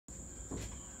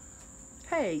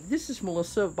Hey, this is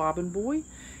Melissa of Bobbin Boy,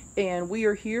 and we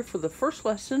are here for the first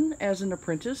lesson as an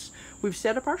apprentice. We've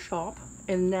set up our shop,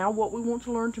 and now what we want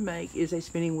to learn to make is a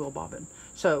spinning wheel bobbin.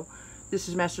 So, this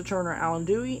is Master Turner Alan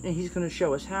Dewey, and he's going to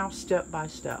show us how step by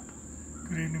step.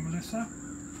 Good evening, Melissa.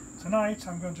 Tonight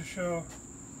I'm going to show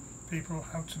people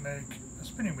how to make a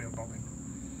spinning wheel bobbin.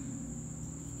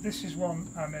 This is one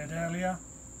I made earlier,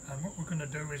 and what we're going to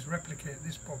do is replicate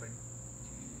this bobbin.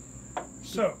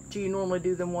 So, do you normally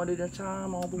do them one at a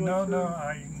time all the way through? No,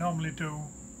 I normally do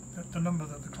the number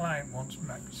that the client wants,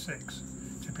 maybe 6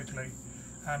 typically,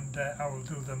 and I will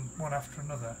do them one after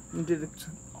another. And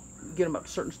get them up to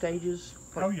certain stages?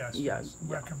 Oh yes,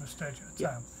 work them a stage at a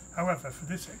time. However, for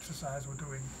this exercise we're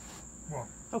doing one.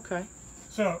 Okay.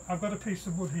 So I've got a piece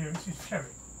of wood here. This is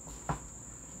cherry.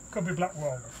 Could be black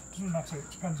walnut. Doesn't matter. It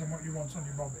depends on what you want on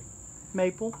your bobbin.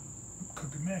 Maple?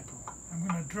 Could be maple. I'm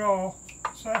going to draw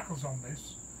circles on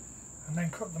this and then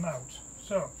cut them out.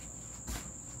 So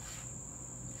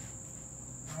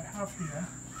I have here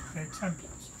a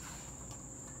template.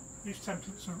 These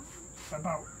templates are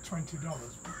about $20,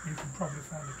 but you can probably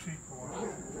find a cheaper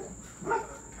one.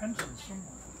 Pencils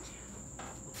somewhere.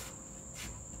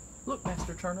 Look,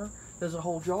 Master Turner, there's a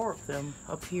whole jar of them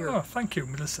up here. Oh, thank you,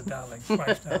 Melissa, darling.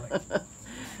 Wife, darling.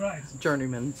 Right.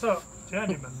 Journeyman. So,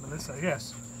 journeyman, Melissa,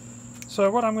 yes.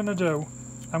 So what I'm going to do,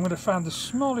 I'm going to find the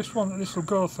smallest one that this will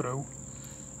go through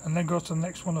and then go to the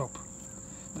next one up.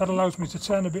 That allows me to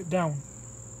turn a bit down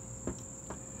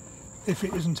if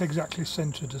it isn't exactly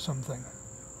centred or something.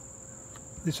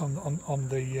 This on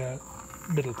the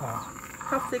middle part.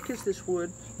 How thick is this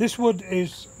wood? This wood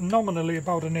is nominally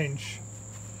about 1 inch.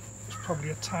 It's probably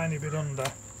a tiny bit under.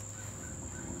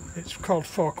 It's called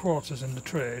 4/4 in the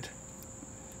trade.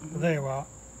 But there you are.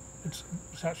 It's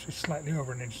actually slightly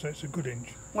over 1 inch, so it's a good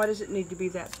inch. Why does it need to be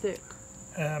that thick?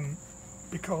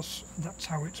 Because that's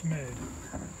how it's made.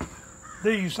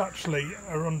 These actually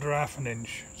are under 1/2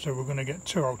 inch, so we're going to get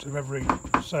 2 out of every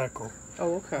circle.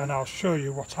 Oh, okay. And I'll show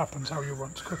you what happens, how you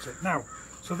want to cut it. Now,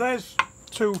 so there's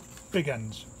 2 big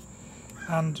ends,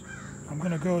 and I'm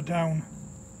going to go down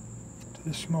to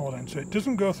the small end. So it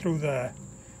doesn't go through there.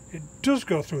 It does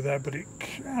go through there, but it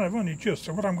kind of only just.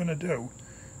 So what I'm going to do,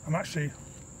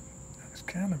 it's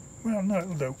kind of, well, no,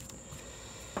 it'll do.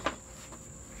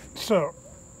 So,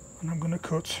 and I'm going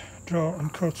to draw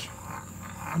and cut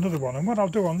another one. And what I'll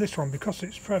do on this one, because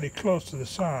it's fairly close to the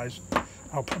size,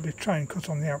 I'll probably try and cut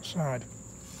on the outside.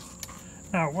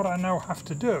 Now, what I now have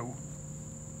to do,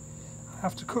 I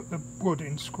have to cut the wood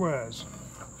in squares,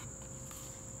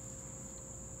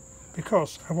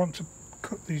 because I want to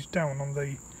cut these down on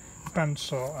the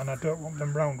bandsaw, and I don't want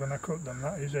them round when I cut them.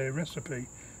 That is a recipe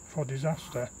for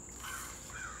disaster,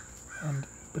 and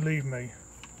believe me,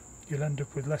 you'll end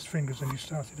up with less fingers than you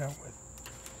started out with.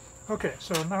 Okay,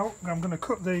 so now I'm going to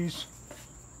cut these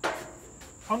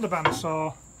on the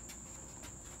bandsaw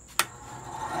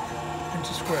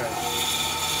into squares.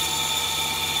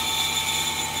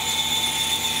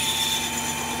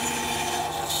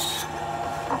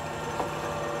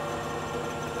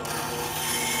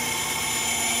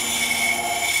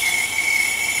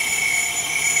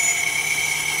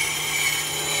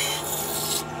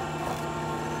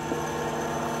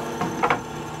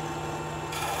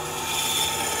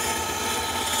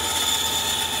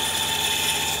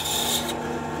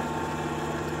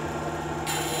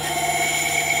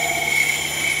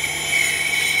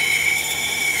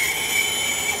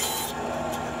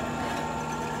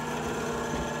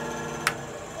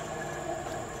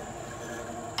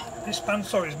 This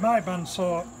bandsaw is my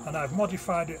bandsaw, and I've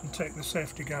modified it and taken the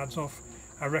safety guards off.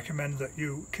 I recommend that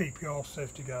you keep your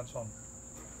safety guards on.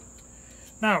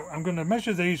 Now I'm going to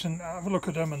measure these and have a look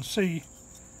at them and see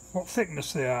what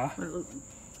thickness they are.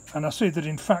 And I see that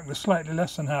in fact they're slightly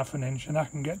less than 1/2 inch, and I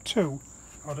can get 2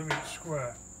 out of each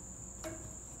square.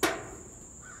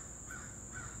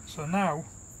 So now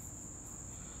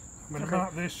I'm going to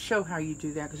mark this. Show how you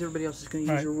do that, because everybody else is going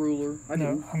to use a ruler.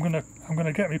 I'm going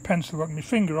to get my pencil, my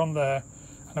finger on there,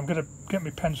 and I'm going to get my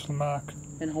pencil mark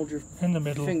and hold your in the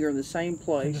middle, finger in the same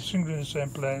place. Finger in the same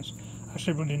place.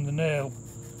 Actually running the nail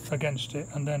against it,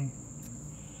 and then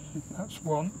that's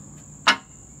 1.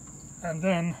 And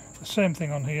then the same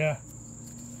thing on here.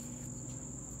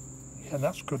 Yeah,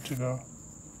 that's good to go.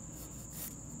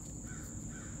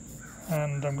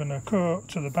 And I'm going to go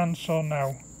to the bandsaw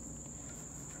now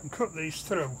and cut these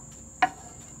through. And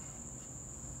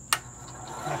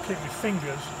I keep my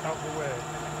fingers out of the way.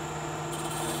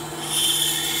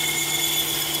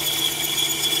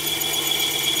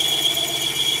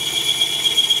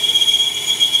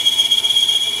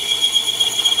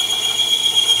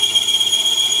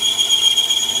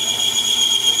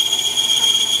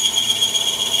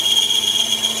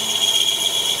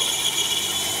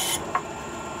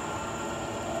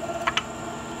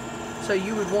 So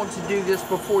you would want to do this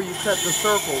before you cut the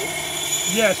circles.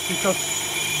 Yes, because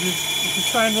if you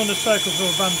try and run a circle through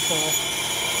a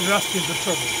bandsaw, you're asking for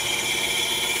trouble.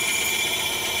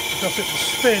 Because it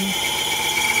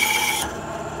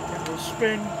will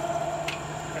spin,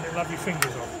 and it'll have your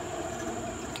fingers off.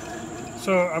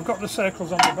 So I've got the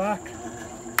circles on the back,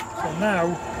 so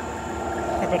now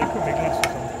I better put my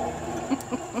glasses on.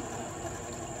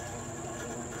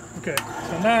 Okay,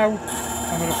 so now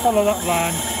I'm going to follow that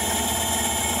line.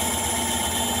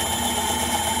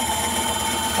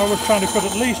 I was trying to put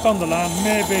at least on the line,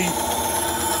 maybe a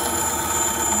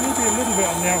little bit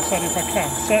on the outside if I can,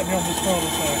 certainly on the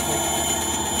smaller circle.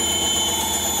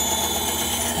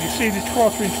 You see this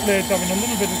 1/4 inch blade having a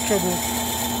little bit of trouble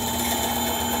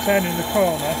turning the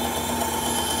corner.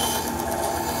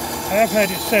 I have heard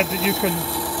it said that you can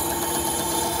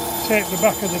take the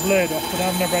back of the blade off, but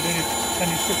I've never had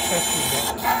any success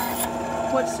with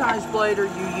that. What size blade are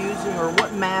you using, or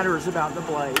what matters about the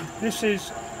blade? This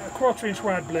is a 1/4 inch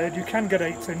wide blade. You can get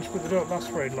 1/8 inch, but they don't last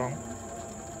very long.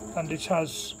 And it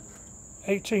has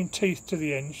 18 teeth to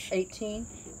the inch. 18?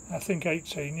 I think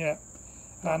 18, yeah.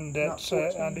 And it's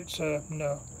a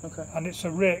no. Okay. And it's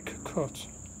a rake cut.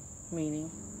 Meaning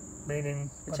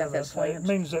it's at that it slant.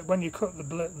 means that when you cut the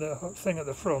thing at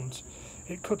the front,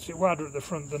 it cuts it wider at the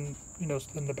front than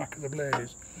than the back of the blade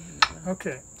is.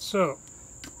 Okay, so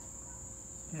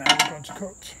now we're going to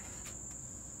cut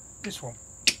this one,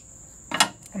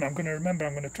 and I'm going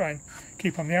to try and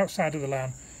keep on the outside of the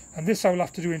line. And this I will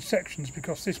have to do in sections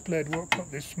because this blade won't cut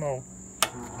this small.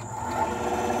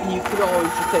 And you could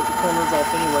always just take the corners off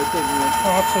anyway, couldn't you?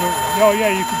 Oh, absolutely. Oh,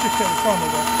 yeah, you could just take the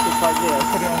corners off. Just like this.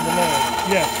 Put it on the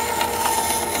lathe. Yes.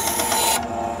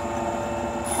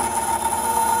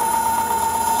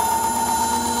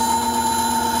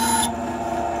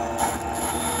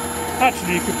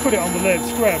 Actually, you could put it on the lathe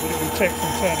square, but it would take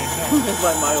some turning down. It's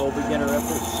like my old beginner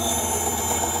efforts.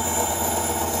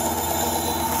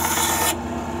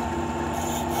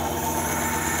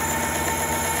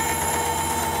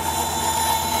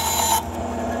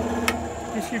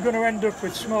 If you're going to end up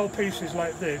with small pieces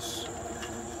like this,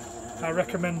 I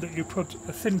recommend that you put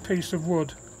a thin piece of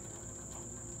wood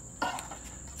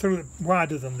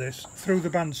wider than this through the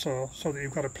bandsaw, so that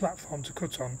you've got a platform to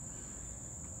cut on,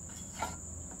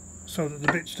 so that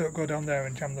the bits don't go down there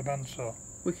and jam the bandsaw.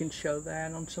 We can show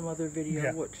that on some other video,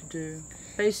 Yeah. what to do.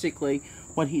 Basically,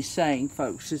 what he's saying,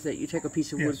 folks, is that you take a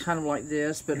piece of wood Yes. kind of like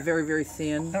this, but very, very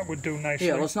thin. That would do nicely.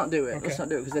 Yeah, let's not do it. Okay. Let's not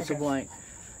do it because that's a Okay. blank.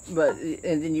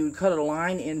 And then you would cut a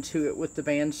line into it with the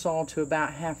bandsaw to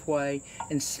about halfway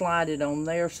and slide it on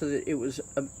there so that it was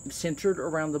centered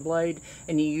around the blade,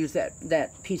 and you use that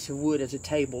piece of wood as a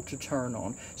table to turn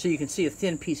on. So you can see a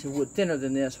thin piece of wood, thinner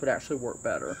than this, would actually work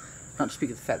better. Not to speak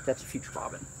of the fact that's a future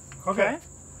bobbin. Okay.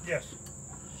 Yes.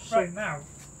 So, Right now.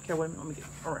 okay, wait a minute, let me get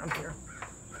around here.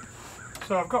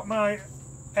 So I've got my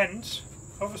ends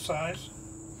of a size,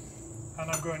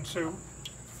 and I'm going to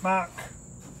mark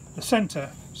the centre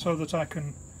so that I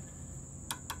can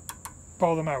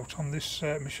bore them out on this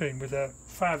machine with a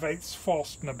 5/8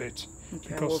 Forstner bit. Okay,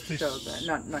 because we'll this, show that.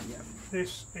 Not yet.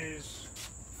 This is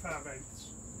 5/8.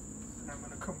 I'm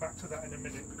going to come back to that in a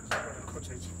minute because I'm going to cut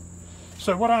it.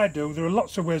 So what I do, there are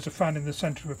lots of ways of finding the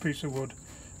centre of a piece of wood,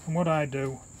 and what I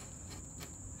do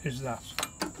is that.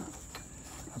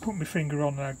 I put my finger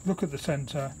on and I look at the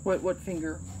centre. What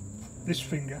finger? This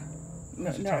finger.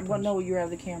 No, you're out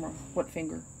of the camera. What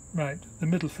finger? Right, the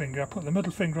middle finger. I put the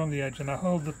middle finger on the edge and I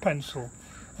hold the pencil,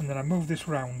 and then I move this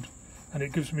round, and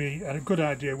it gives me a good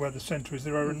idea where the centre is.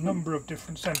 There are a number of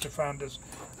different centre finders.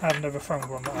 I've never found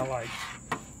one that I like.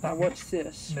 Now what's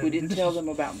this? No, We didn't tell is, them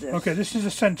about this. Okay, this is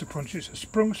a centre punch. It's a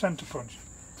sprung centre punch.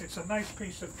 It's a nice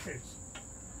piece of kit.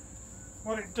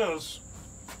 What it does,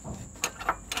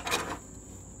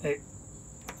 it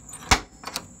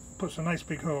puts a nice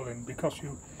big hole in, because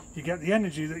you get the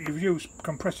energy that you've used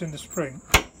compressing the spring,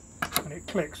 and it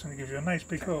clicks and it gives you a nice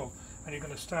big hole, and you're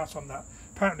going to start on that.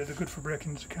 Apparently they're good for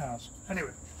breaking into cars.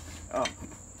 Anyway. Oh.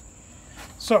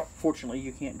 So. Fortunately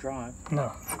you can't drive.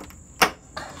 No.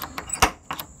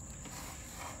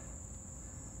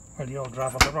 Well, you all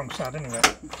drive on the wrong side anyway.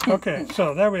 Okay,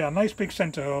 so there we are, nice big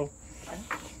centre hole.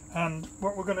 And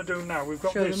what we're going to do now, we've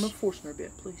got show this. Show them the Forstner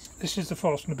bit, please. This is the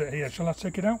Forstner bit here. Shall I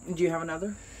take it out? Do you have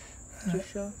another to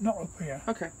show? Not up here.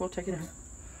 Okay, we'll take it out.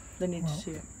 They need to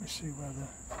see it. Let me see where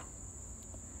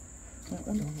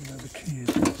the key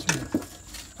is. Let's see it.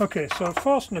 Okay, so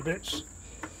Forstner bits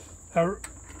are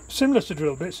similar to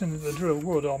drill bits in that they drill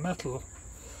wood or metal,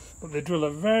 but they drill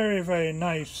a very, very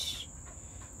nice,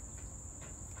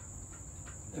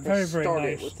 very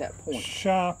nice, with that point.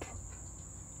 sharp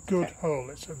good Okay. hole.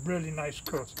 It's a really nice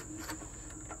cut,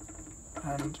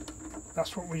 and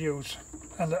that's what we use.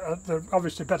 And they're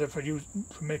obviously better for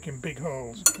making big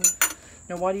holes.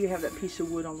 Now, why do you have that piece of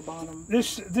wood on the bottom?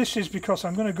 This is because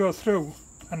I'm going to go through,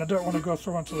 and I don't want to go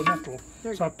through onto the metal.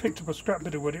 So I picked up a scrap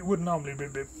bit of wood. It would normally be a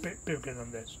bit bigger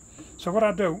than this. So what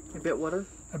I do, A bit wider?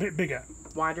 a bit bigger.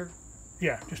 Wider?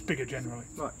 Yeah, just bigger generally.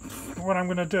 Right. But what I'm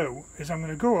going to do is I'm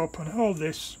going to go up and hold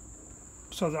this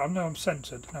so that I know I'm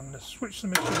centred, and I'm going to switch the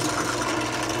machine and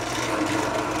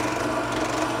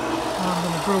I'm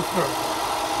going to drill through.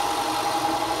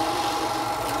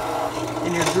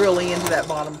 And you're drilling into that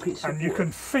bottom piece of wood. And you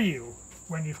can feel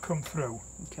when you've come through.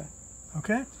 Okay.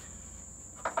 Okay?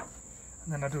 And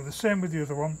then I do the same with the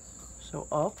other one. So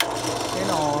up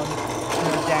and on,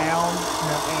 and down,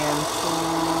 and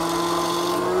through.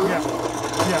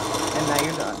 Yeah. And now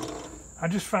you're done. I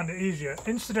just found it easier.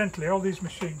 Incidentally, all these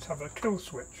machines have a kill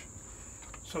switch,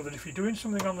 so that if you're doing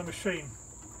something on the machine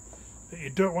that you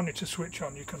don't want it to switch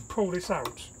on, you can pull this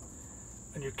out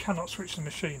and you cannot switch the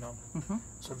machine on.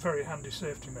 It's a very handy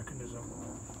safety mechanism,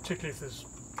 particularly if there's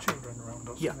children around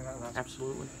or something like that.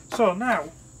 Absolutely. So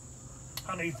now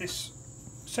I need this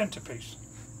centrepiece.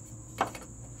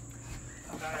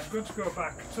 And I'm going to go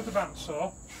back to the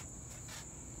bandsaw.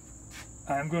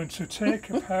 I'm going to take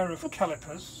a pair of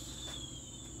calipers,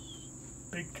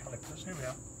 big calipers, here we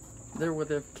are. There where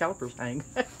the calipers hang.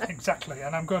 Exactly,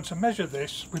 and I'm going to measure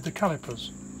this with the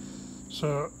calipers.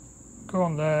 So go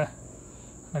on there,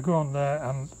 and I go on there,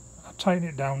 and I tighten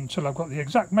it down until I've got the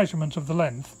exact measurement of the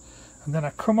length, and then I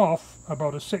come off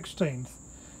about a 1/16,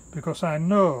 because I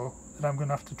know that I'm going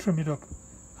to have to trim it up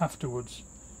afterwards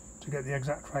to get the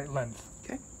exact right length.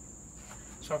 Okay.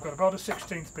 So I've got about a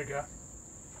 1/16 bigger,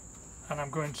 and I'm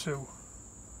going to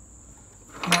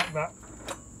mark that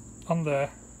on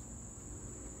there.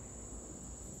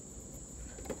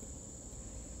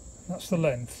 That's the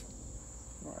length.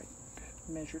 Right.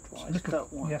 Measure twice, Little,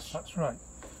 cut once. yes, that's right.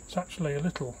 It's actually a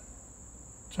little,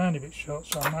 tiny bit short,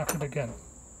 so I'll mark it again.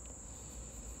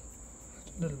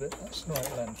 A little bit, that's the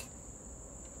right length.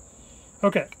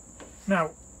 Okay,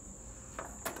 now,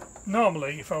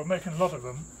 normally, if I were making a lot of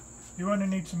them, you only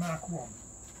need to mark one.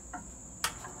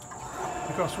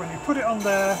 Because when you put it on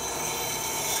there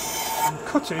and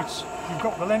cut it, you've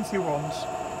got the length you want,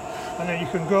 and then you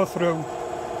can go through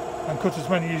and cut as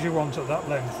many as you want at that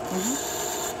length.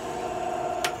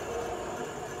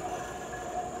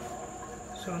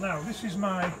 So now this is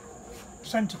my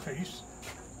centrepiece,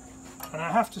 and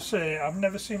I have to say I've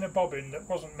never seen a bobbin that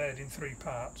wasn't made in 3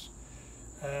 parts.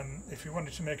 If you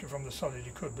wanted to make it from the solid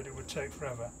you could, but it would take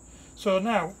forever. So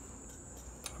now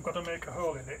I've got to make a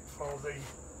hole in it for the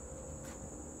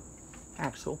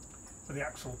Axle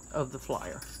axle. of the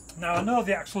flyer. Now I know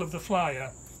the axle of the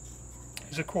flyer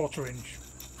is a 1/4 inch.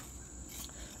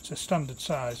 It's a standard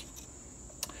size.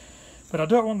 But I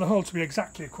don't want the hole to be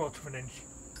exactly a 1/4 inch,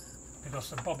 because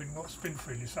the bobbin won't spin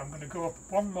freely, so I'm going to go up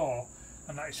one more,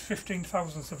 and that is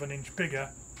 15/1000 of an inch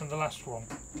bigger than the last one,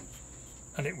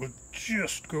 and it will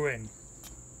just go in.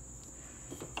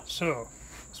 So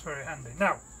it's very handy.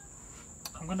 Now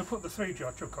I'm going to put the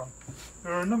 3-jaw chuck on.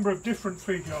 There are a number of different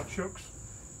 3-jaw chucks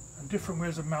and different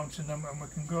ways of mounting them, and we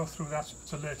can go through that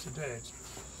at a later date.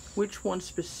 Which one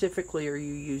specifically are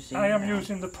you using? I am now?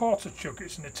 using the Porter chuck.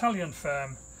 It's an Italian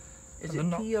firm. Is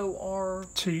it P-O-R?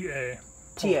 T-A.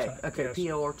 T-A, okay, yes.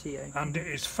 P-O-R-T-A. And it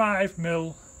is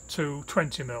 5mm to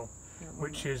 20mm,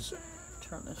 which is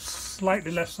Turn this. slightly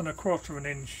less than a 1/4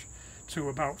 inch to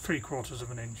about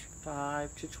 3/4 inch.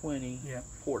 5 to 20. Yeah.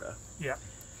 Porta. Yeah.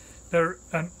 They're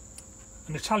an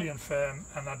Italian firm,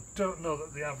 and I don't know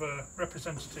that they have a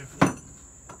representative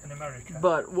in America.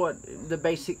 But what, the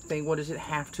basic thing, what does it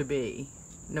have to be?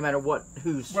 No matter what,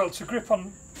 who's... Well, to grip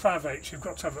on 5/8, you've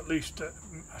got to have at least,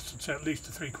 I should say, at least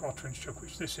a 3/4 inch chuck,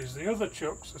 which this is. The other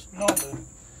chucks, the normal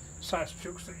size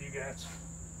chucks that you get,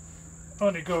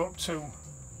 only go up to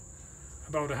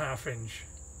about a 1/2 inch,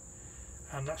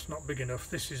 and that's not big enough.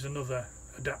 This is another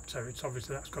adapter. It's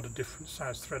obviously that's got a different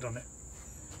size thread on it.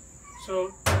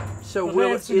 So will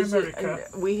lathes in is America,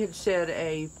 we had said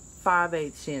a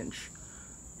 5/8 inch.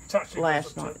 it actually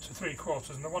last goes up night. to 3/4,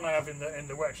 and the one I have in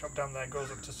the workshop down there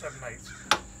goes up to 7/8.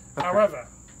 Okay. However,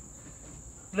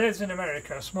 lathes in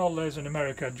America, small lathes in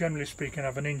America, generally speaking,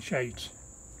 have an 1/8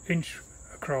 inch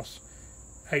across,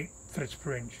 8 threads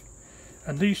per inch,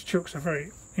 and these chucks are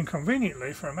very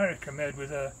inconveniently for America made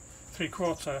with a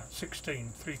 3/4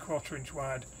 16, 3/4 inch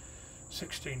wide,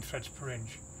 16 threads per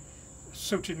inch.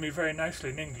 Suited me very nicely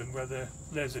in England, where the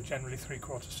lathes are generally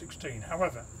 3/4 16.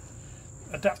 However,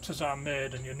 adapters are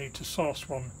made, and you need to source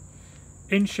one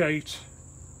 1/8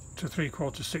 to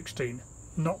 3/4 16,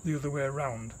 not the other way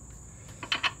around.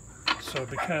 So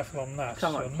be careful on that.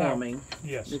 Kind of like plumbing.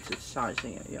 Yes. It's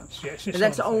sizing it, yeah. Yeah, it's And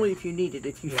that's on only thing. if you need it.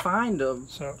 If you Yeah. find a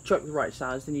chuck the right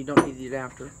size, then you don't need it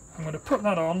after. I'm going to put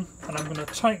that on, and I'm going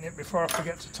to tighten it before I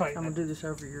forget to tighten I'm it. going to do this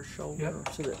over your shoulder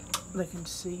so that they can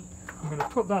see. I'm going to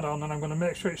put that on, and I'm going to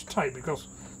make sure it's tight, because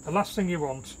the last thing you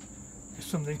want is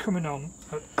something coming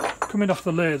off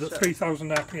the lathe at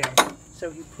 3,000 RPM. So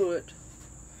you put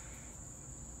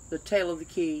the tail of the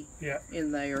key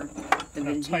in there, and then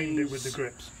I've tightened you it with the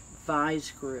grips.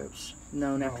 Vise grips,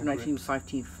 known after grips.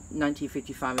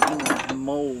 1955 in England,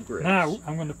 mole grips. Now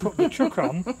I'm going to put the chuck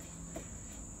on.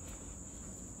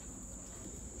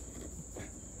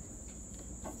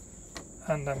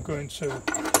 And I'm going to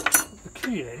put the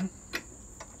key in,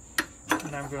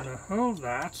 and I'm going to hold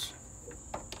that. So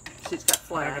it's got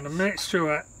flats. I'm going to make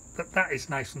sure that that is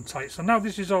nice and tight. So now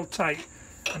this is all tight,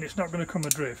 and it's not going to come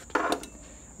adrift.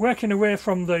 Working away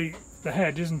from the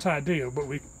head isn't ideal, but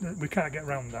we can't get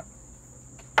around that.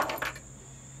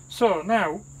 So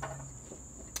now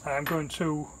I'm going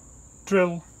to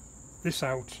drill this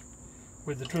out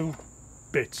with the drill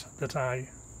bit that I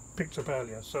picked up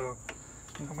earlier. So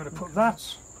I'm going to put that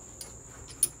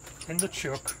in the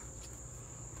chuck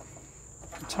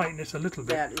and tighten it a little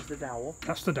bit. That is the dowel.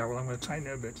 That's the dowel. I'm going to tighten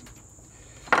it a bit.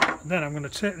 And then I'm going to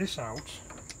take this out,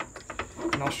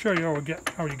 and I'll show you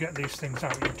how you get these things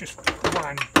out. You just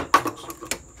wind backwards.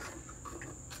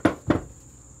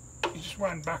 You just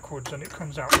wind backwards and it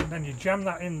comes out, and then you jam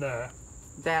that in there.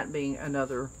 That being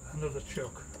another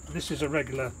chuck. This is a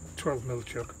regular 12mm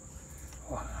chuck.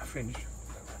 Oh, half inch.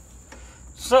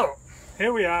 So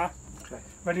here we are,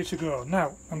 ready to go.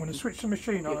 Now I'm going to switch the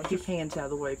machine on. Keep hands out of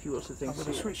the way if you will, so things. I'm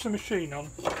going to switch the machine on,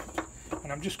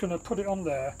 and I'm just going to put it on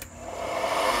there.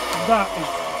 And that is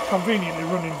conveniently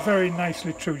running very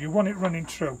nicely true. You want it running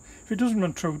true. If it doesn't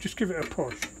run true, just give it a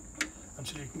push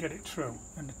until you can get it true.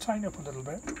 And tighten up a little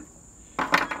bit.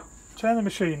 Turn the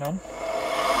machine on.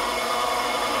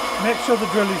 Make sure the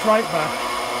drill is right back.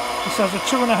 This has a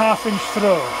 2.5 inch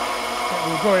throw. It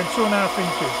will go in 2.5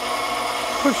 inches.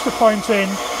 Push the point in.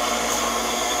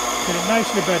 Get it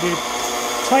nicely bedded.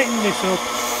 Tighten this up.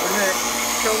 Wait a minute.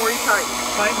 Show where you tighten.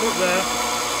 Tighten up there.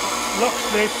 Locks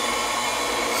this.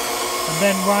 And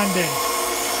then wind in.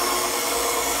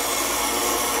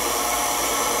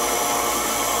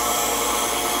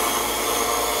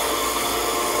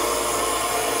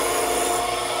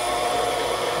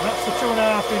 And that's the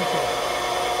 2.5 inches.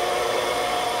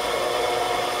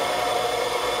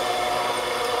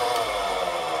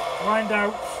 Wind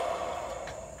out.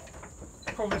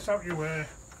 Pull this out your way.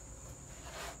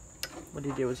 What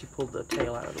he did was he pulled the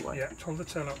tail out of the way. Yeah, pull the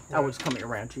tail out. I was coming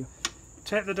around you.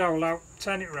 Take the dowel out,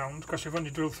 turn it round, because you've only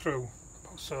drilled through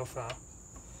about so far.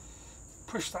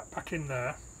 Push that back in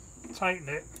there, tighten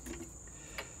it,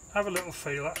 have a little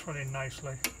feel, that's running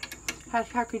nicely.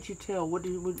 How could you tell? What do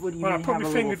you mean? Well, I put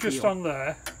my finger just feel? on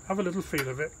there, have a little feel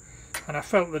of it, and I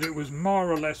felt that it was more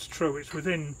or less true. It's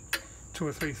within 2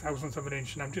 or 3 thousandths of an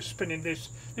inch, and I'm just spinning this.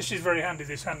 This is very handy,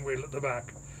 this hand wheel at the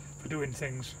back, for doing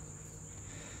things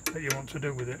that you want to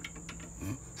do with it.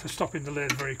 For stopping the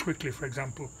lathe very quickly, for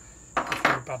example, if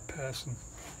you're a bad person.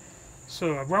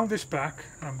 So I've wound this back,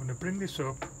 and I'm going to bring this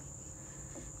up.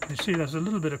 You see there's a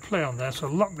little bit of play on there, so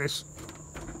lock this,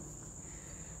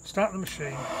 start the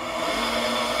machine.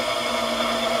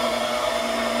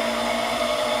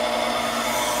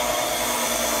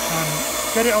 And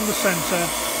get it on the centre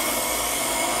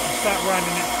and start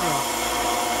winding it through.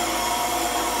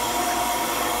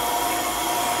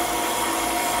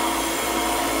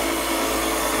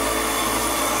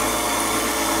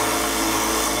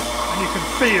 You can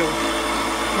feel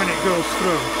when it goes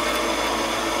through.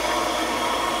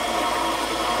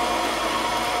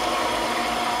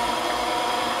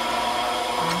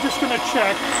 And I'm just going to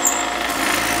check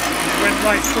it went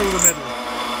right through the middle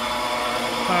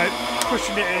by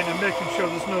pushing it in and making sure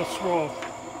there's no swath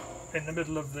in the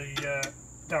middle of the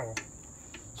dowel.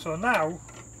 So now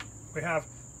we have,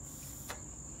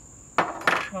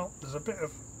 well, there's a bit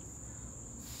of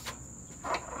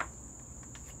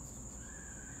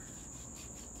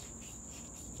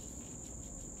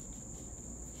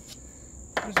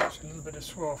there's actually a little bit of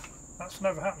swath. That's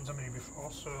never happened to me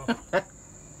before, so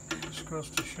just goes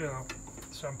to show.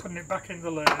 So I'm putting it back in the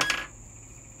lathe,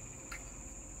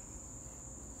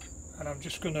 and I'm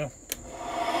just going to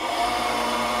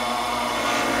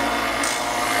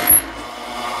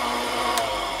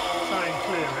try and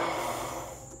clear it.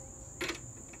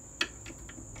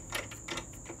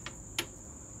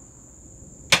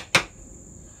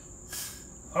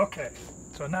 Okay,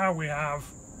 so now we have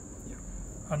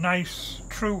a nice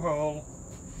true hole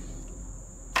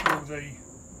through the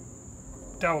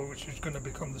dowel, which is going to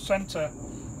become the centre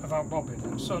of our bobbin.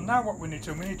 And so now what we need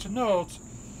to note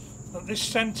that this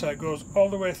centre goes all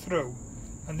the way through,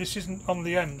 and this isn't on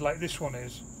the end like this one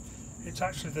is. It's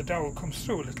actually the dowel comes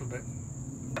through a little bit,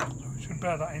 so we should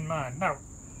bear that in mind. Now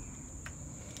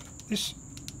this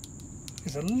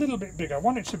is a little bit big. I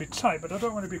want it to be tight, but I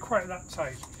don't want it to be quite that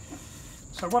tight.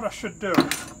 So what I should do,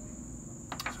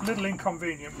 it's a little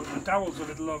inconvenient, but the dowel's a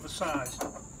little oversized.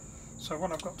 So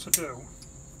what I've got to do,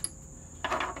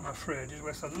 I'm afraid, is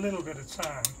waste a little bit of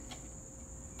time.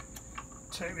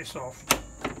 Take this off.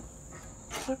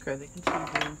 It's okay, they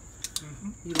continue.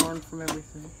 You learn from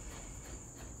everything.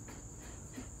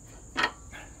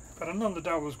 But I know the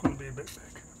dowel's going to be a bit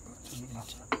big, but it doesn't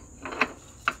matter.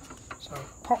 So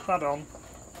pop that on.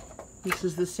 This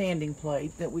is the sanding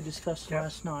plate that we discussed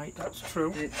last night. That's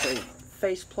true. It's a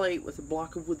face plate with a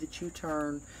block of wood that you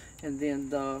turn, and then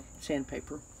the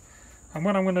sandpaper. And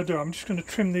what I'm going to do, I'm just going to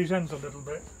trim these ends a little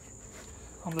bit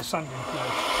on the sanding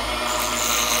plate.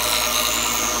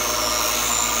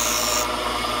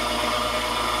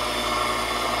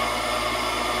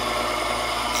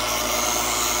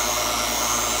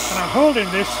 And I'm holding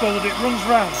this so that it runs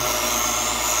round.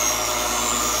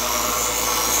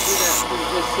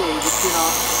 Let's see,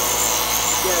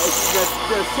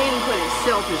 the sanding plate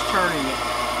itself is turning it.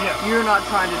 Yeah. You're not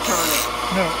trying to turn it.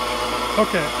 No.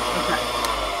 Okay. Okay.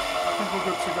 I think we're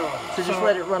good to go. So just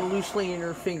let it run loosely in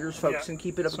your fingers, folks, and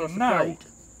keep it up against the plate.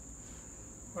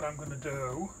 What I'm going to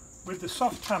do, with the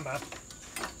soft hammer,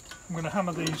 I'm going to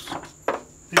hammer these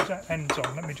ends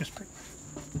on. Let me just pick.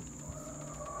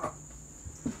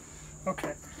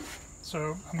 Okay.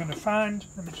 So I'm going to find,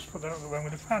 let me just put that out of the way, I'm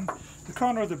going to find the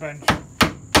corner of the bench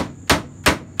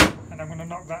and I'm going to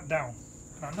knock that down.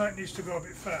 And I know it needs to go a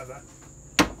bit further.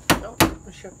 Oh,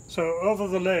 sure. So over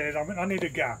the lathe, I need a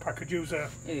gap. I could use a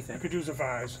anything. I could use a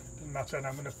vise, doesn't matter, and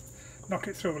I'm going to knock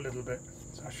it through a little bit.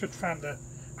 So I should find the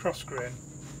cross grain.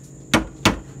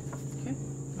 Okay.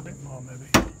 A bit more maybe.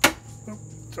 Oh,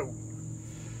 2.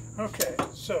 Okay,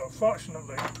 so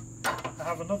fortunately I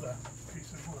have another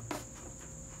piece of wood.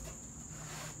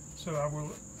 So I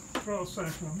will draw a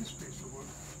circle on this piece of wood.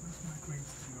 Where's my green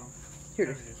thing on? Here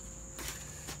There it is.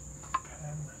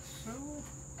 Pencil.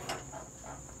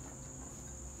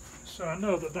 So I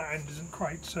know that end isn't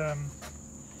quite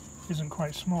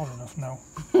small enough now.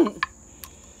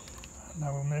 And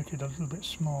I will make it a little bit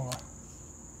smaller.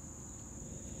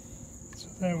 So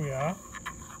there we are.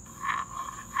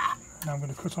 Now I'm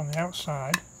going to cut on the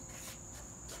outside.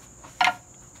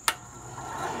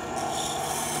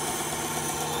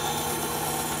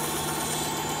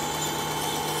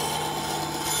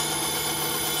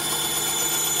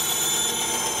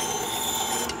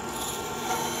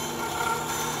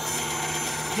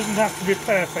 It doesn't have to be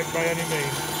perfect by any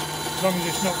means, as long as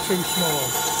it's not too small.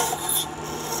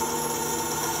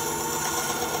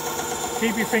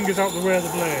 Keep your fingers out the way of the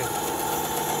blade.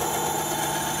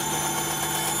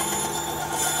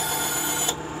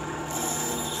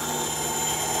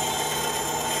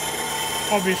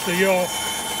 Obviously your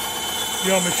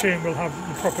machine will have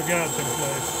the proper guards in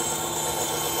place.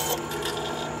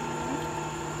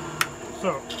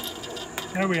 So,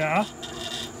 there we are.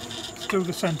 Let's do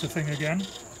the centre thing again.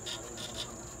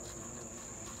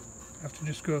 I have to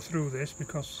just go through this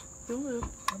because it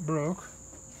broke.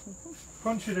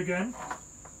 Punch it again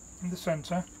in the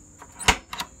centre.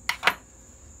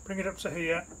 Bring it up to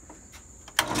here.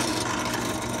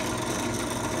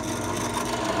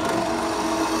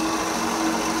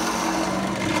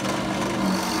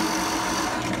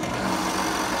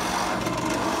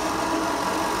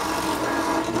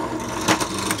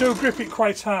 Do grip it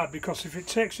quite hard, because if it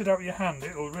takes it out of your hand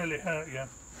it will really hurt you.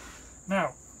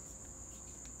 Now,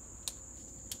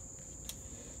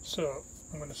 so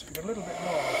I'm going to stick a little bit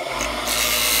more.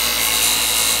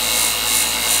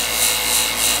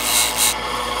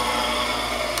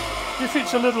 If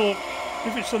it's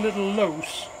a little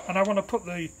loose and I want to put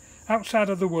the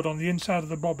outside of the wood on the inside of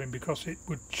the bobbin because it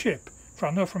would chip, for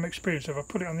I know from experience if I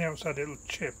put it on the outside it'll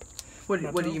chip.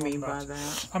 What do you mean by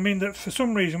that? I mean that for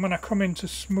some reason when I come in to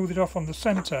smooth it off on the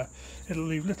centre it'll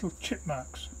leave little chip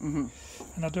marks, and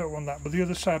I don't want that. But the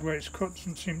other side where it's cut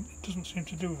doesn't seem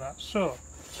to do that. So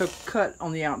cut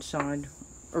on the outside,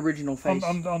 original face.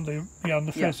 On the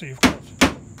face that you've cut.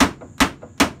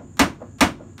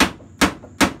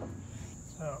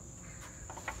 So.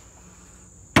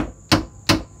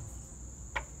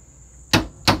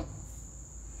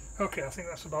 Okay, I think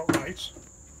that's about right.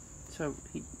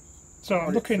 So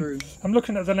I'm looking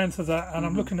at the length of that, and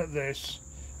I'm looking at this,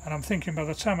 and I'm thinking by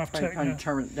the time I've taken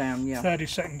turn it down, 30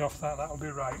 seconds off that'll be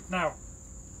right. Now,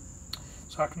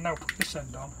 So I can now put this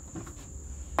end on,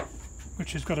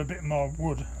 which has got a bit more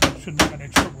wood and shouldn't have any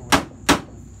trouble with it.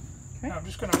 Okay. Now I'm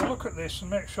just going to have a look at this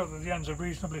and make sure that the ends are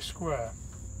reasonably square.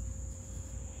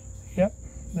 Yep,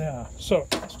 they are. So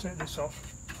let's take this off.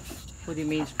 What he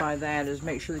means by that is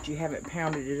make sure that you haven't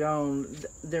pounded it on.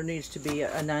 There needs to be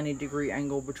a 90-degree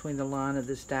angle between the line of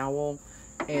this dowel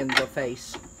and the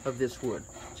face of this wood.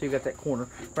 So you've got that corner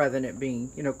rather than it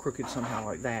being, you know, crooked somehow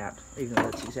like that, even though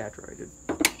it's exaggerated.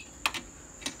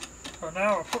 So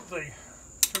now I'll put the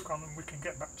hook on and we can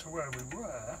get back to where we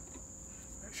were.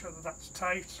 Make sure that that's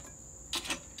tight.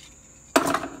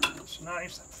 That's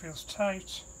nice, that feels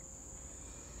tight.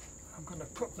 I'm going to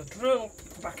put the drill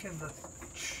back in the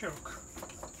chuck.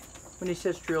 When he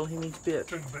says drill, he means bit,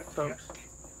 Drill bit, folks. yeah.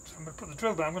 So I'm going to put the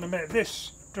drill bit. I'm going to make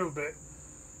this drill bit,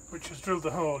 which has drilled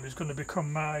the hole, is going to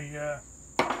become my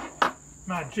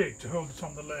my jig to hold it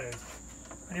on the lathe.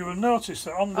 And you will notice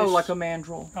that on this... Oh, like a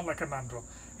mandrel. Not like a mandrel.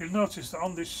 You'll notice that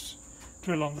on this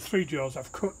drill, on the 3 jaws,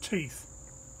 I've cut teeth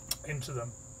into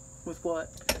them. With what?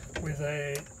 With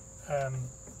a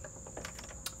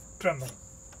Dremel.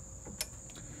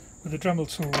 With a Dremel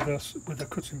tool with a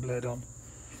cutting blade on,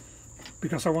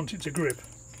 because I want it to grip.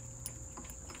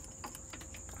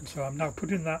 And so I'm now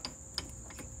putting that.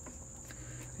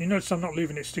 You notice I'm not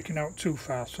leaving it sticking out too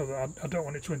far, so that I don't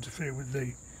want it to interfere with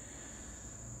the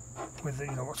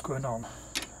you know what's going on.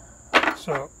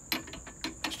 So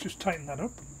let's just tighten that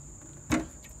up.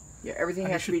 Yeah, everything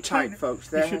And has to be tight, folks.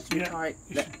 That has to be tight.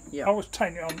 I always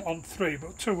tighten it on 3,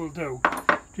 but 2 will do,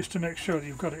 just to make sure that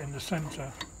you've got it in the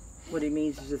centre. What he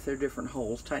means is if they're different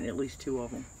holes, tighten at least 2 of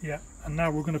them. Yeah, and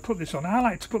now we're going to put this on. I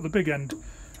like to put the big end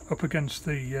up against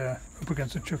the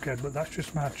chuck head, but that's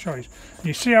just my choice. And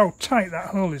you see how tight that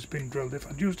hole has been drilled. If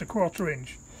I'd used a 1/4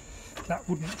 inch, that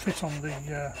wouldn't fit on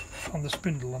the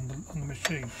spindle on the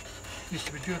machine. It needs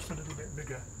to be just a little bit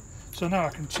bigger. So now I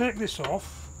can take this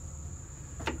off,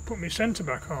 put my centre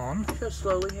back on. Show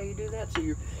slowly how you do that. So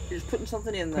you're just putting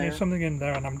something in there. Putting something in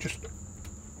there, and I'm just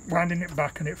winding it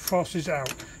back, and it forces it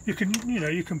out. You can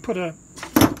put a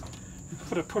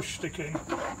push stick in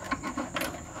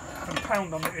and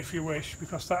pound on it if you wish,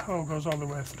 because that hole goes all the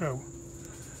way through.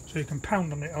 So you can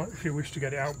pound on it if you wish to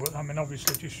get it out, but I mean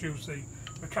obviously just use the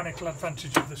mechanical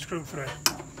advantage of the screw thread.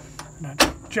 And then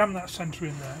jam that centre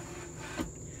in there,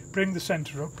 bring the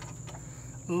centre up,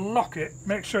 lock it,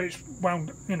 make sure it's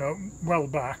wound, you know, well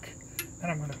back,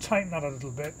 and I'm going to tighten that a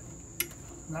little bit.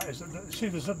 And that is, see,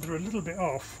 they're a little bit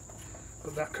off,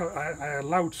 but that I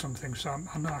allowed something, so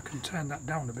I know I can turn that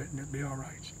down a bit and it'll be all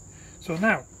right. So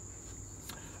now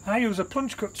I use a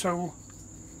plunge cut tool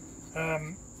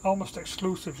almost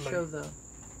exclusively. Show the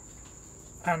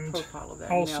and profile of that.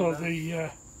 also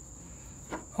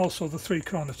the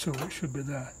 3-corner tool, which should be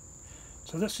there.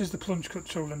 So this is the plunge cut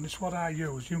tool, and it's what I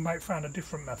use. You might find a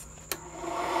different method. So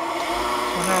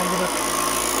now I'm going to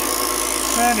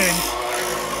turn in.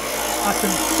 I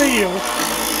can feel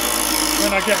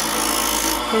when I get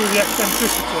through the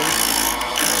eccentricity.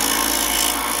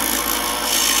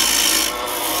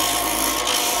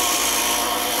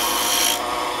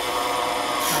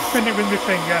 I'm pinning it with my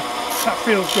finger. That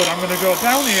feels good. I'm going to go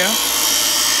down here.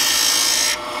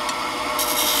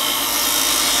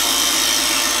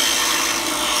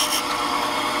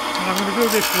 And I'm going to do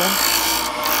this one.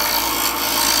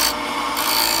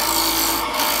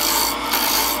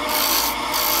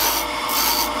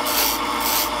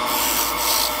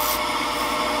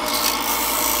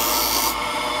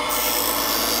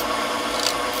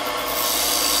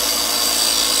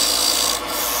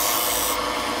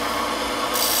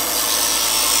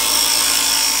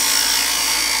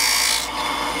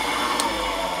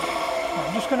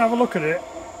 I'm just going to have a look at it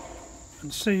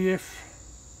and see if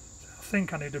I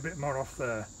think I need a bit more off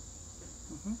there.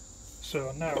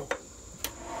 So now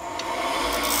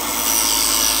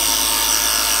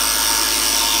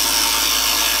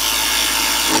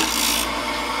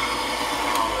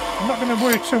I'm not going to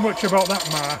worry too much about that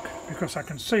mark, because I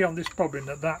can see on this bobbin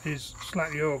that that is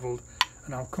slightly ovalled,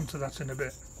 and I'll come to that in a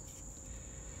bit.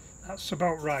 That's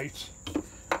about right.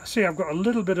 I see I've got a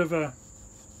little bit of a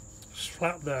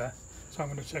flat there, so I'm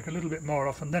going to take a little bit more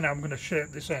off, and then I'm going to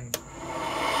shape this end.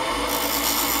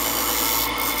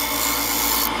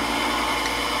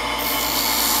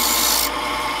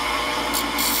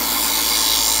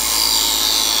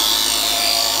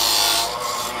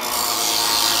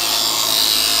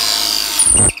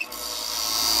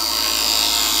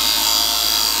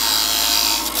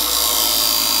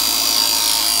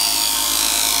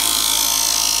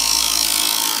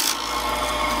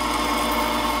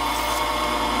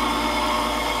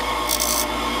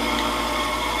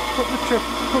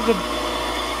 Put the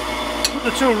Put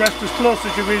the tool rest as close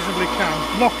as you reasonably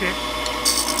can. Lock it.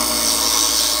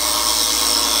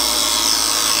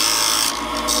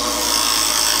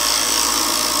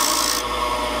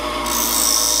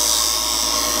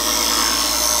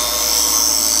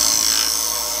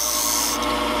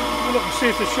 Look and see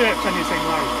if the shape's anything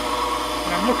like.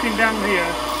 And I'm looking down here,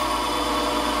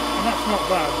 and that's not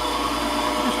bad.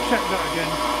 Just check that again.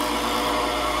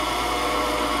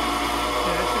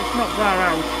 Yeah, it's not far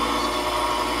out.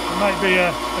 It might be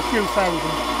a few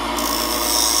thousand.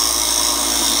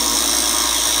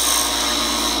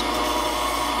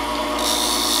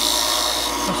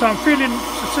 And so I'm feeling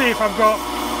to see if I've got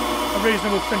a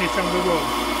reasonable finish on the wood.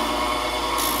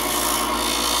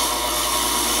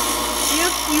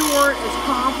 If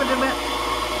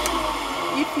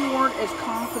you weren't as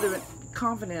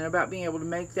confident about being able to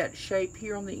make that shape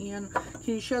here on the end,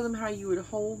 can you show them how you would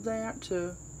hold that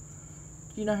to,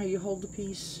 you know how you hold the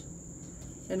piece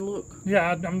and look?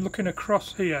 Yeah, I'm looking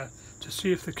across here to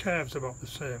see if the curve's about the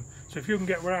same. So if you can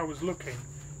get where I was looking,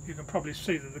 you can probably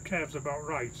see that the curve's about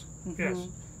right. Yes,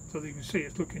 so that you can see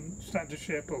it's starting to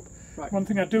shape up. Right. One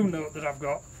thing I do note that I've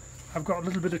got a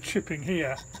little bit of chipping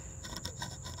here.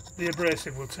 The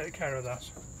abrasive will take care of that.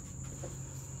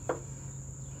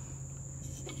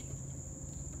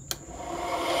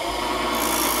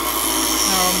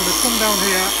 Now I'm going to come down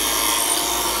here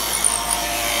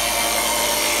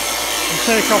and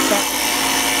take off that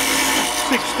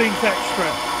 16th extra,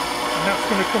 and that's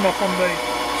going to come off on the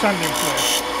sanding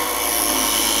plate.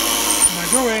 And I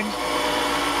go in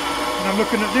and I'm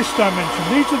looking at this dimension.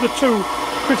 These are the two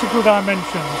critical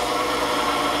dimensions,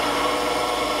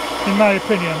 in my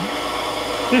opinion.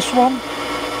 This one,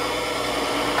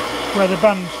 where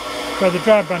the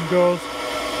drive band goes,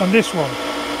 and this one.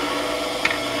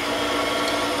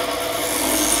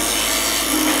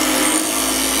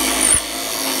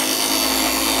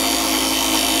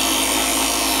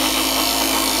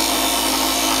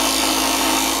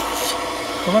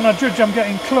 So when I judge I'm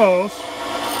getting close,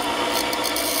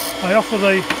 I offer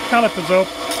the calipers up,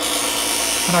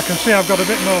 and I can see I've got a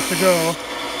bit more to go.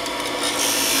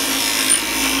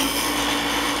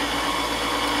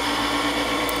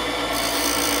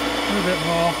 A little bit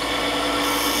more.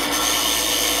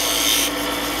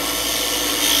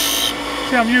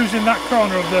 See, I'm using that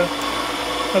corner of the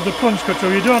plunge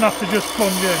cutter. You don't have to just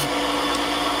plunge in.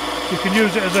 You can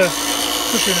use it as a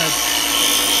cutting edge,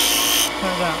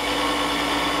 like that.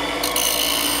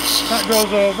 That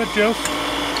goes over just.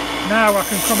 Now I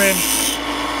can come in,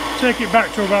 take it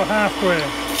back to about halfway.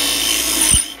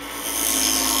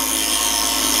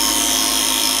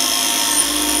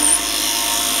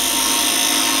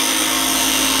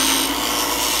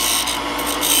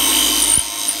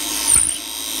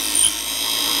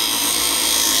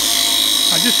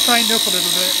 I just tightened up a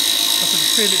little bit, I can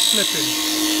feel it slipping.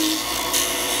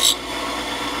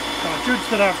 So I judge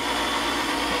that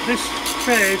this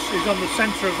face is on the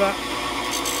centre of that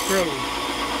groove.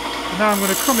 And now I'm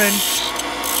going to come in,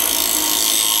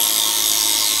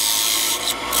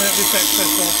 take this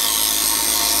excess off,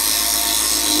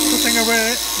 cutting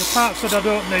away the parts that I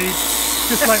don't need,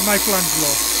 just like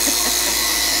Michelangelo.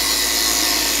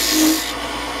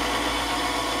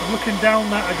 I'm looking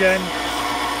down that again.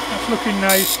 That's looking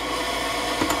nice.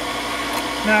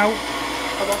 Now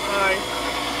I want my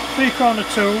 3-corner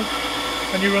tool,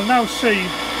 and you will now see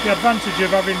the advantage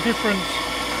of having different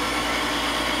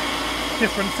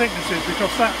thicknesses,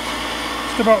 because that's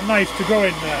just about nice to go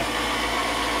in there.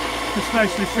 Just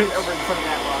nicely fits. Over in front of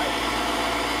that light.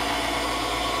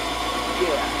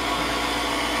 Yeah.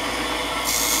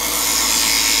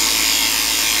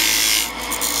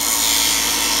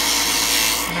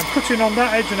 And I'm cutting on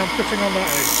that edge, and I'm cutting on that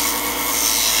edge.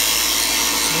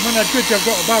 And when I judge I've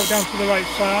got about down to the right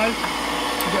size,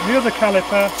 I get the other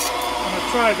caliper and I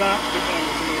try that,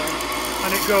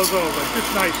 and it goes over just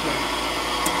nicely.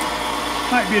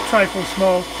 Might be a trifle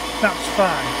small, that's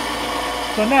fine.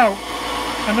 So now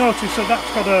I notice that that's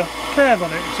got a curve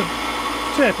on it, it's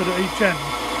tapered at each end.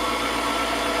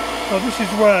 So this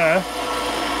is where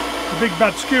the big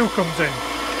bad skew comes in.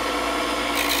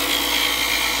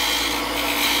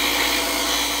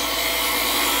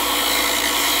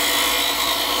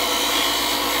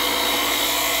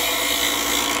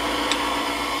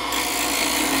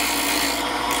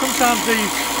 Sometimes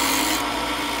these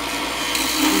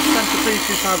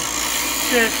centerpieces have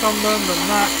shapes on them and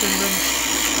marks in them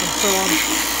and so on.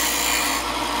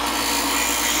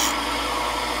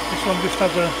 This one just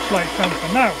has a slight chamfer.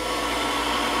 Now,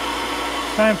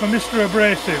 time for Mr.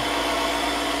 Abrasive,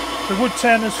 the wood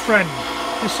turner's friend.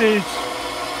 This is,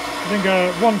 I think,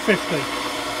 a 150.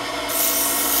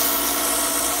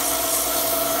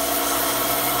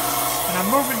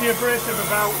 moving the abrasive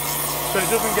about so it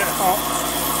doesn't get hot.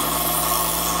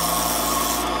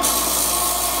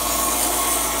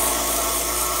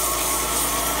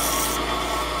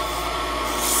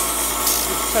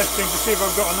 Just testing to see if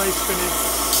I've got a nice finish.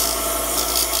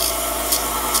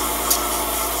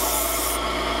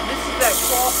 This is that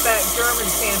cloth back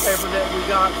German sandpaper that we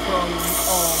got from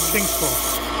Kingsport,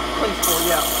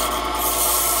 yeah.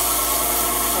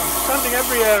 I'm sanding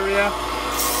every area,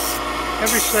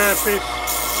 every surface.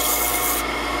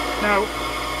 Now,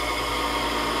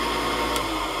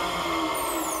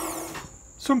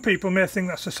 some people may think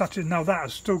that's a satin. Now that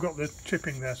has still got the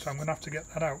chipping there, so I'm going to have to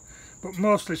get that out. But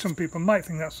mostly some people might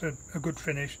think that's a good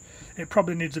finish. It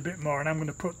probably needs a bit more, and I'm going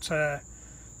to put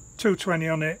 220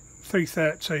 on it,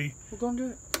 330. We're going to do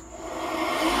it.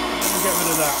 And get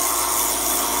rid of that.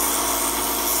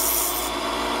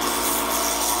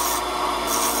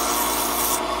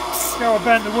 See how I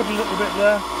bent the wood a little bit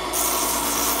there?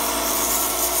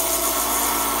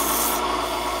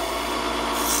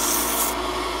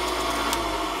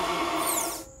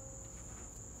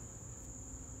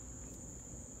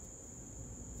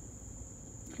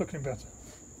 It's looking better.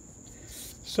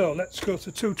 So let's go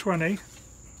to 220.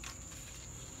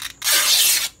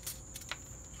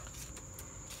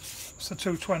 It's the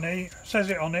 220. Says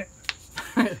it on it.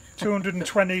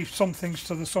 220 somethings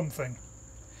to the something.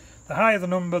 The higher the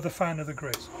number, the finer the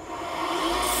grit. This is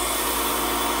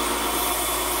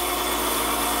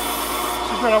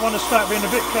where I want to start being a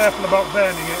bit careful about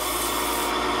burning it.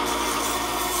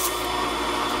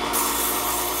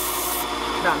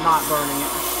 Not burning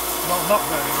it. Not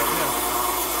burning it, yeah.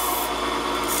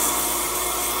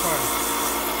 Right.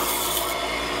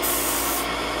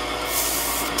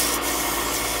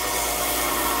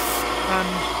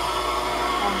 And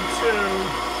on to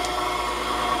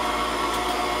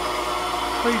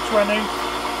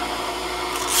 320.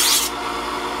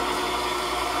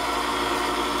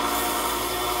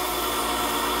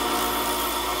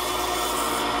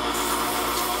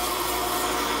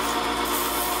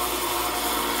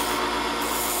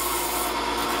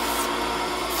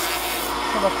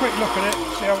 Have a quick look at it,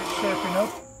 see how it's shaping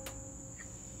up.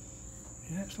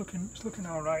 Yeah, it's looking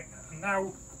all right. And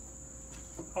now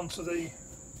onto the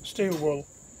steel wool.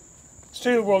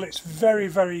 Steel wool, it's very,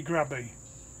 very grabby.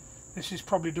 This is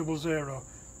probably 00.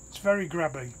 It's very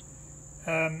grabby.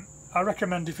 I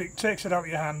recommend if it takes it out of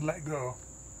your hand, let go.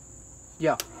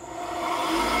 Yeah.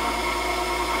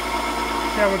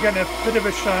 Yeah, we're getting a bit of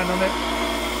a shine on it.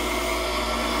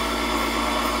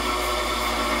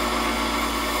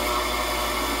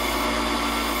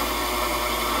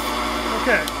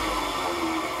 Okay.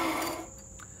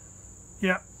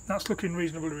 Yeah, that's looking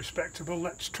reasonably respectable.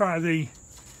 Let's try the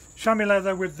chamois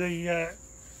leather with the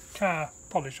car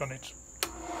polish on it.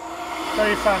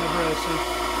 Very fine abrasive.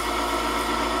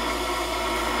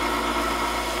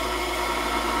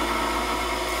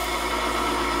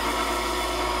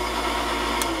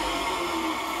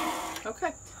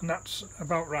 Okay. And that's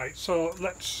about right. So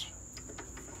let's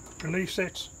release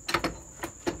it.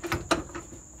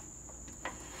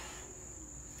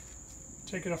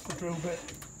 Take it off the drill bit.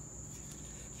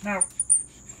 Now,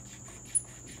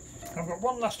 I've got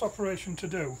one last operation to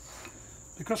do.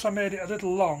 Because I made it a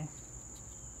little long,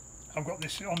 I've got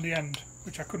this on the end,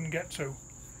 which I couldn't get to.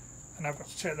 And I've got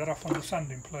to take that off on the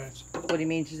sanding plate. What he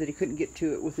means is that he couldn't get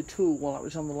to it with the tool while it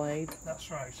was on the lathe.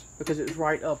 That's right. Because it was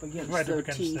right up against the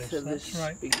teeth of this.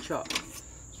 this big chuck.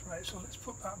 That's right, so let's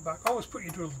put that back. Always put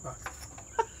your drills back.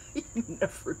 You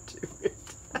never do it.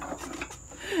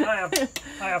 I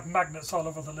have magnets all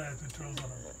over the lathe with drills on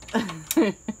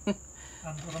them.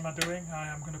 And what am I doing? I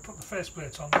am going to put the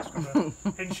faceplate on. It's got an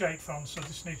inch-8 on, so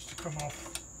this needs to come off.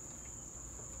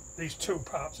 These two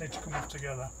parts need to come off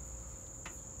together.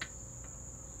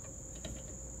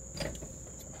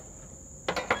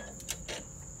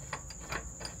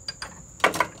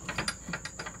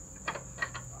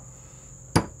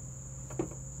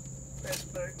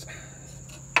 Faceplate.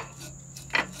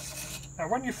 Now,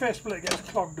 when your faceplate gets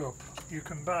clogged up, you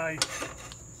can buy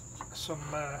some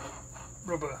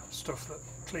rubber stuff that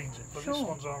cleans it, but sure. This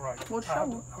one's all right. Well, sure.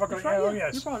 Have I got it? Right, Oh, yeah,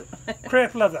 yes. you brought it.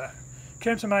 Crepe leather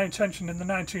came to my attention in the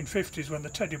 1950s when the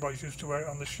teddy boys used to wear it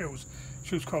on the shoes.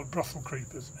 Shoes called brothel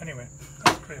creepers. Anyway,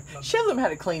 that's crepe leather. Show them how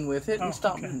to clean with it and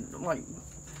stop okay. like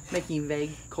making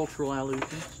vague cultural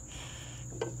allusions.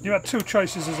 You had two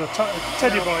choices as a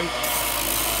teddy boy.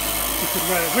 You could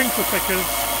wear wrinkle pickers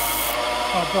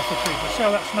or brothel creepers.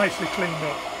 So that's nicely cleaned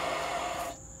up.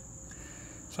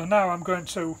 So now I'm going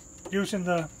to, using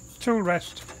the tool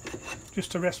rest,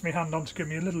 just to rest my hand on to give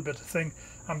me a little bit of thing,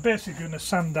 I'm basically going to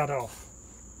sand that off.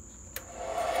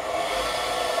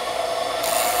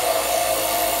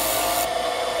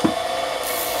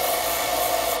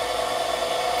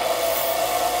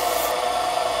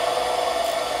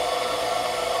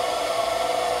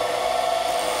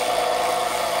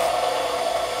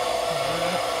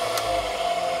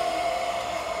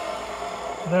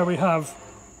 There we have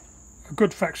a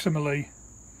good facsimile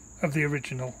of the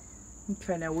original.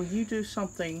 Okay, now will you do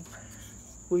something?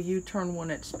 Will you turn one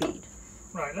at speed?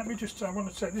 Right, let me just, I want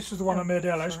to take, this is the one I made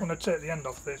earlier, I just want to take the end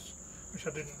off this, which I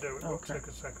didn't do, it will take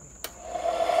a second.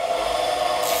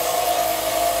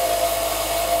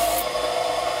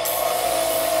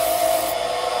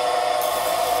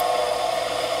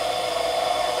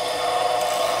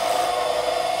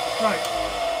 Right,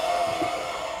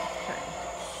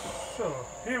 so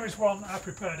here is one I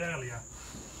prepared earlier,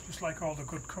 just like all the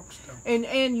good cooks do.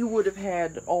 And you would have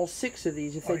had all 6 of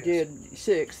these if they yes. did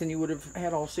 6, then you would have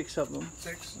had all 6 of them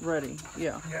 6 ready.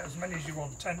 Yeah. Yeah, as many as you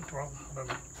want, 10, 12,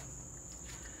 whatever.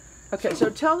 Okay,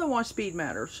 so tell them why speed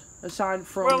matters aside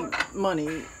from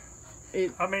money.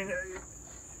 I mean,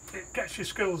 it gets your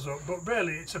skills up, but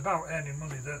really it's about earning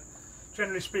money.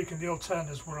 Generally speaking, the old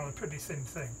turners were on a pretty thin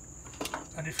thing,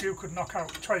 and if you could knock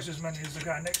out twice as many as the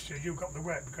guy next to you, you got the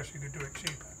work because you could do it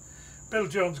cheaper. Bill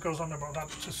Jones goes on about that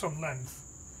to some length,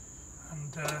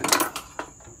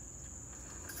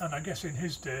 and I guess in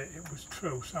his day it was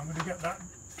true. So I'm going to get that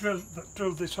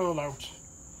drill this hole out,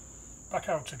 back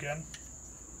out again.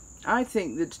 I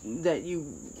think that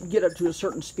you get up to a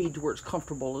certain speed to where it's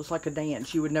comfortable. It's like a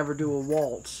dance. You would never do a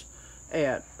waltz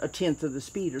at 1/10 of the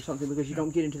speed or something because you don't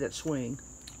get into that swing.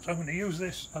 So I'm going to use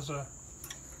this as a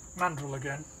mandrel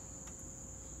again.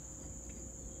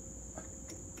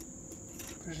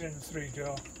 Put it in the 3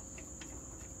 jar.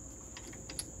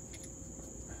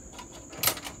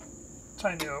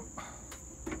 Tighten it up.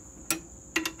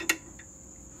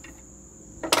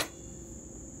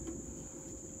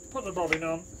 Put the bobbin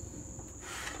on.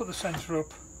 Put the centre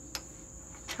up.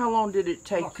 How long did it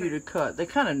take you to cut? They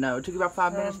kind of know. It took about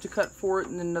 5 minutes to cut for it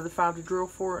and then another 5 to drill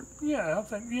for it? Yeah, I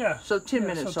think, yeah. So 10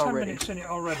 minutes so 10 already. 10 minutes in it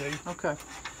already. Okay.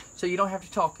 So you don't have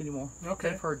to talk anymore. Okay.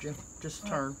 They've heard you. Just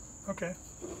turn. Okay.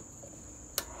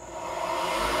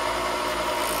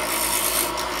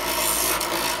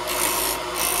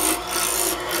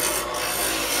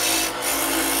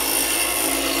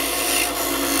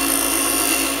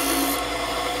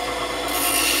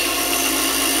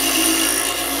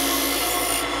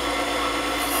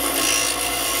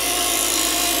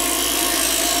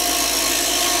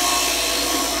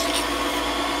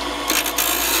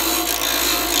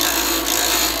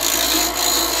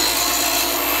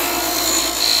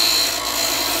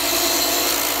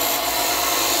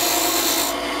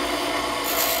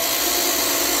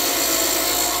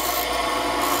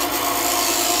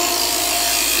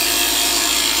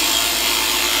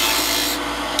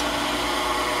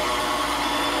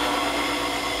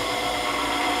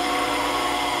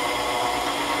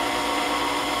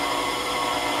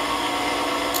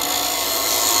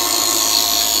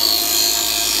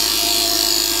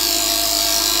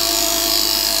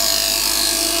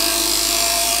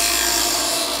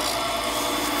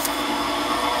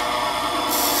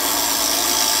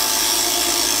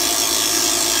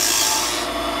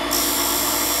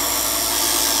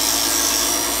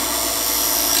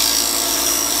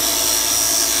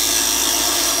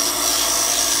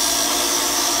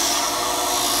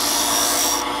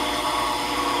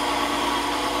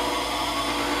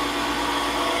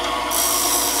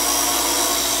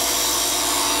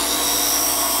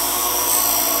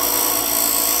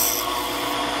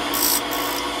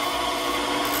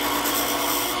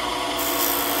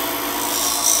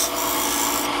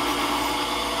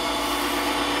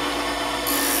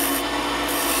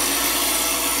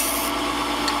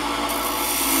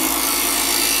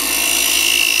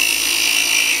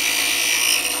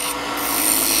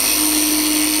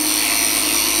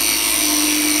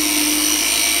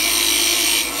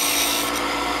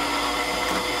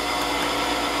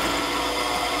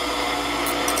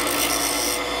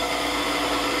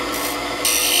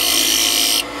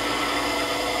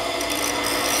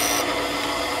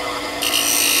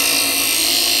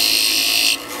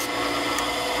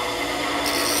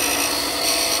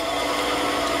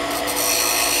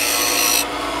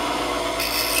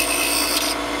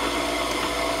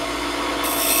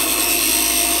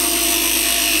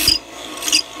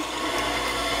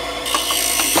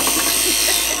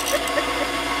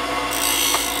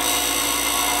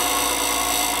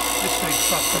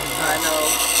 I know.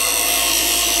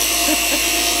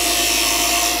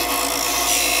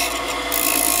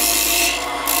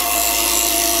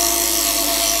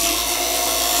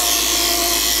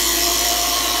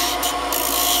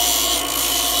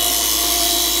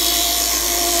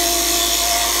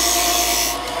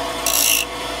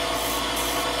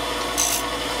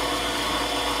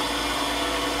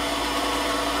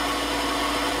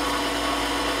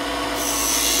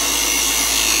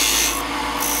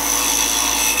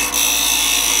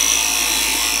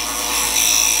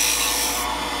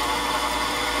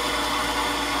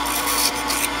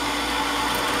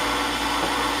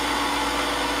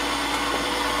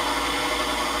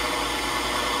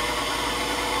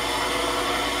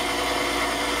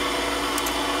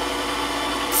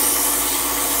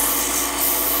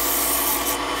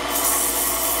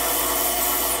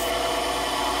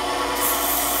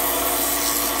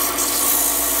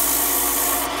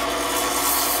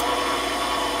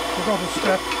 forgot a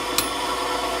step.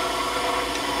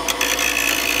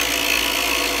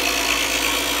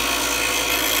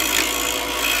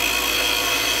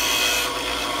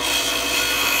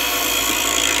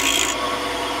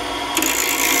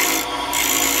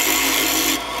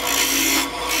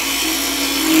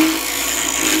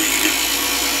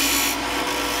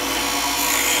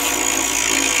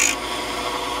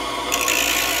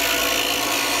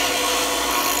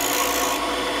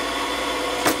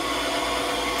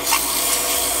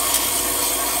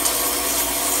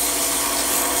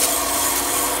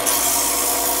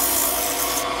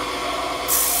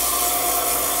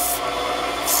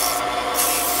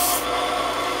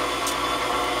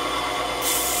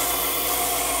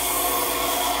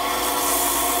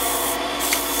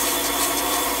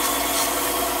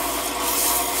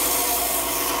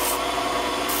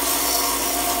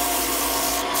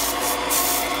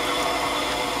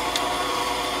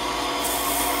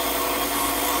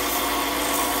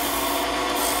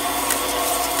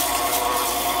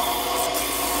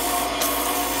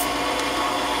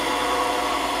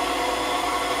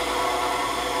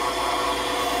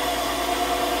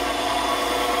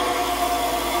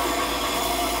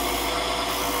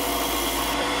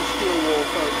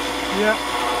 Yeah.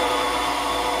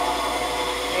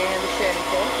 And the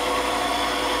sandpaper.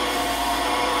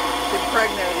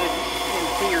 Impregnated, in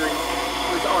theory,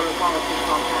 with automotive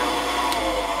compound.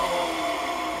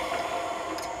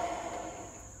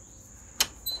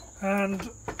 And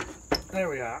there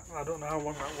we are. I don't know how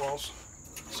long that was.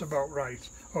 It's about right.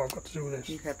 Oh, I've got to do this.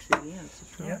 You have to do the ends.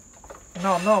 That's right. Yeah.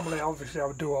 No, normally, obviously, I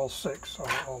would do all 6 or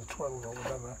all 12 or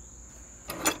whatever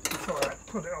before I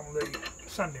put it on the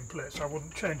sanding plate, so I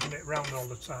wasn't changing it round all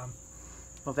the time.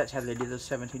 Well, that's how they did the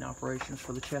 17 operations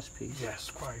for the chess piece.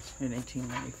 Yes, quite. In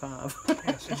 1895.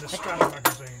 Yes, in the Strand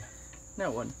magazine.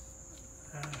 No one.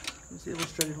 It's the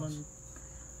Illustrated London.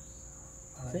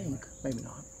 I think. Maybe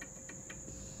not.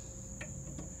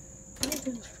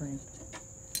 Illustrated.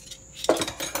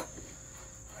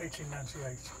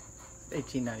 1898.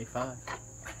 1895.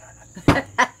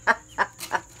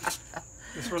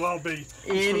 This will all be.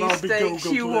 Any stakes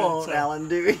you want, Alan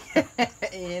Dewey.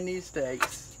 Any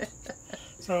stakes.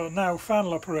 So now,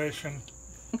 final operation.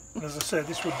 And as I said,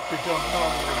 this would be done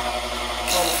normally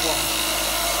all at once.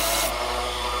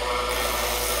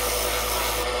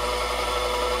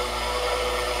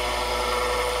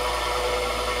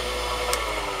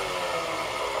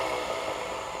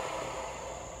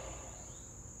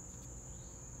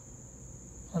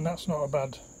 And that's not a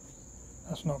bad.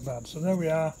 That's not bad. So there we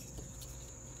are.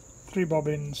 3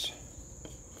 bobbins.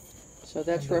 So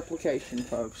that's replication,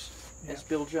 folks. Yeah. As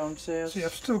Bill Jones says. See,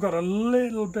 I've still got a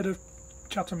little bit of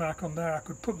chatter mark on there. I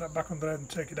could put that back on there and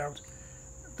take it out.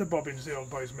 The bobbins the old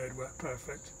boys made were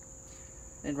perfect.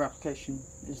 And replication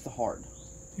is the heart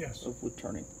Yes. of wood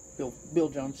turning. Bill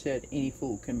Jones said any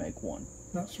fool can make one.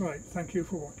 That's right. Thank you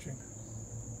for watching.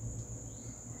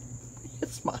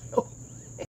 Smile.